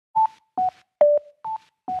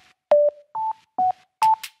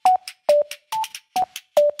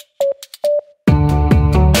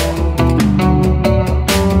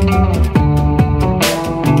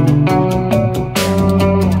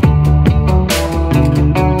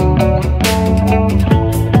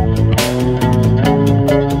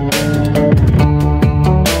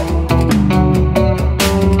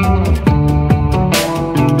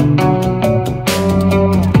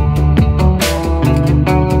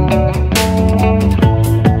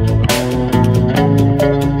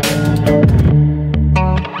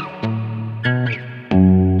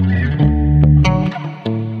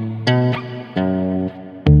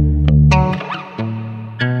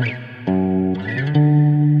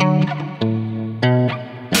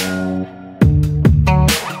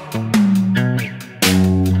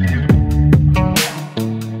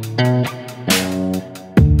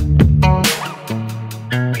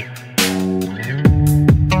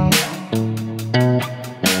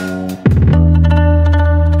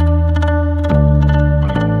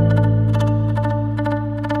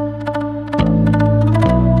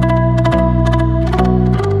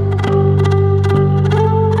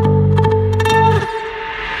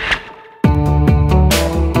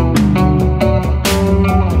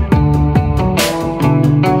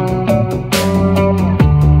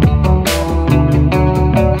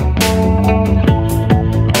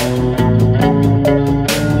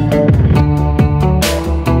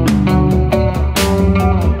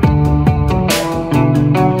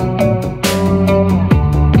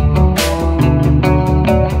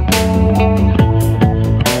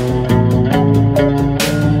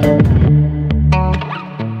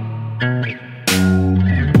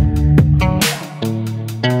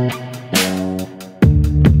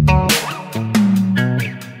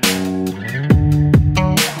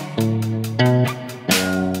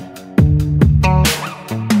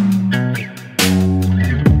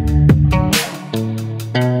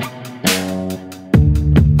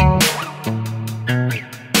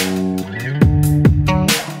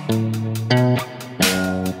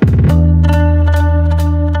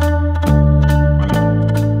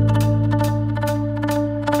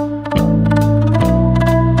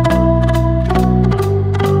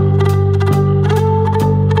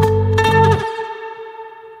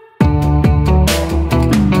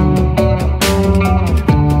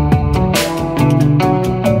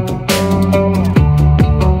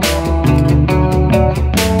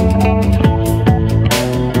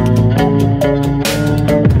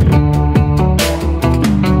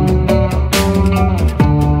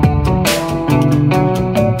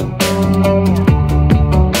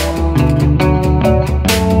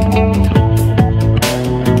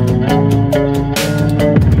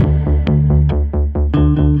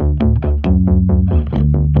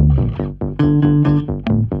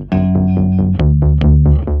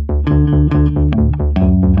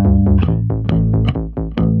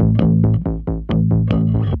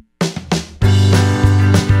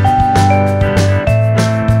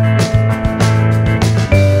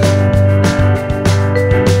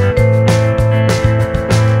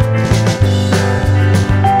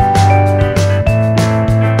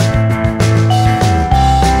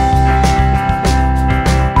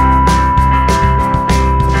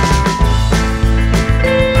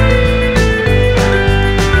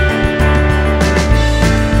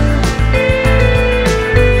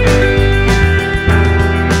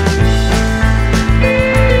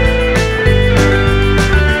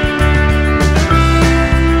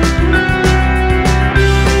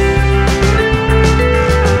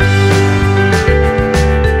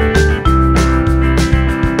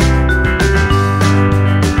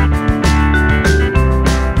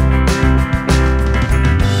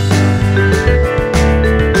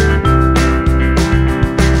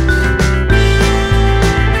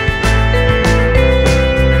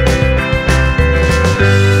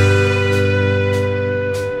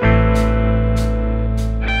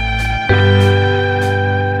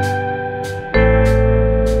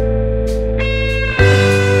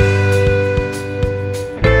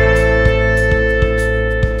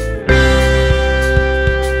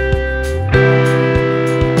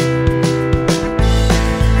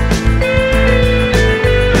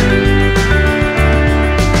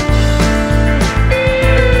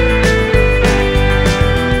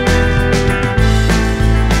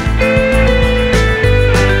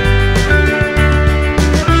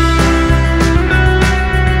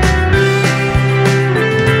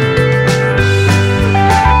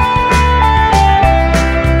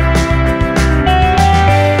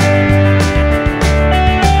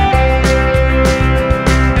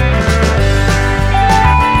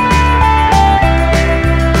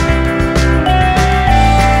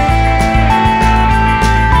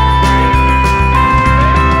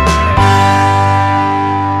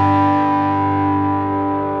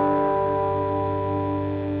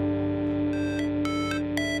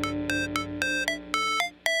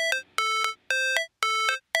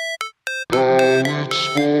it's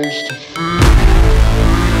supposed to feel.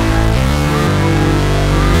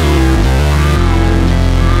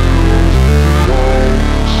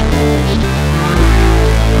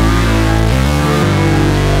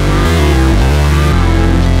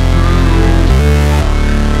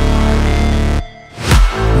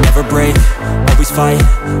 Never break, always fight,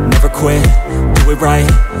 never quit, do it right,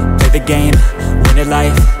 play the game, win it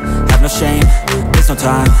life, have no shame, there's no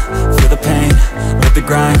time, feel the pain, live the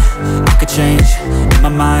grind, I could change, in my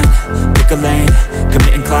mind, pick a lane,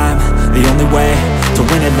 commit and climb, the only way to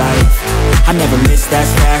win at life. I never miss,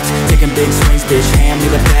 that's fact, taking big swings, bitch, hand me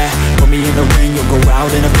the bat, put me in the ring, you'll go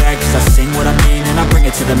out in a bag, cause I sing what I mean and I bring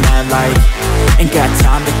it to the mad light. Ain't got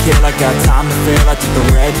time to kill, I got time to feel, I took the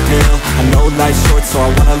red pill, I know life's short so I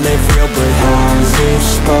wanna live real, but how's it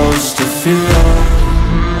supposed to feel?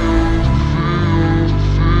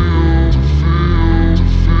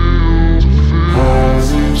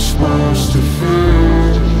 Supposed to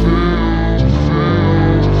feel.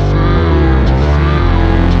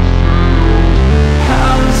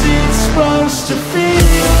 How is it supposed to feel?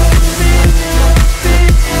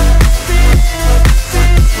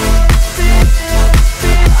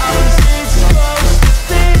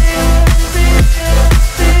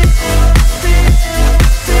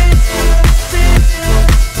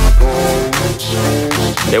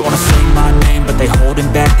 They wanna sing my name, but they holding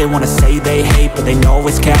back. They wanna say they hate, but they know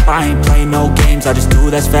it's cap. I ain't playing no games, I just do,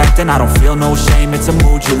 that's fact. And I don't feel no shame, it's a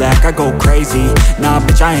mood you lack. I go crazy, nah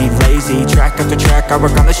bitch I ain't lazy. Track after track, I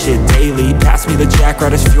work on this shit daily. Pass me the jack,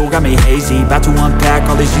 right as fuel, got me hazy. About to unpack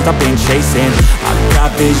all these things I've been chasing. I've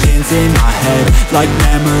got visions in my head, like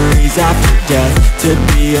memories after death. To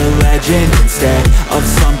be a legend instead of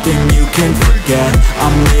something you can forget.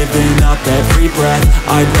 I'm living up every breath,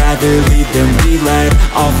 I'd rather lead than be led.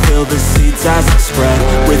 I'll fill the seats as I spread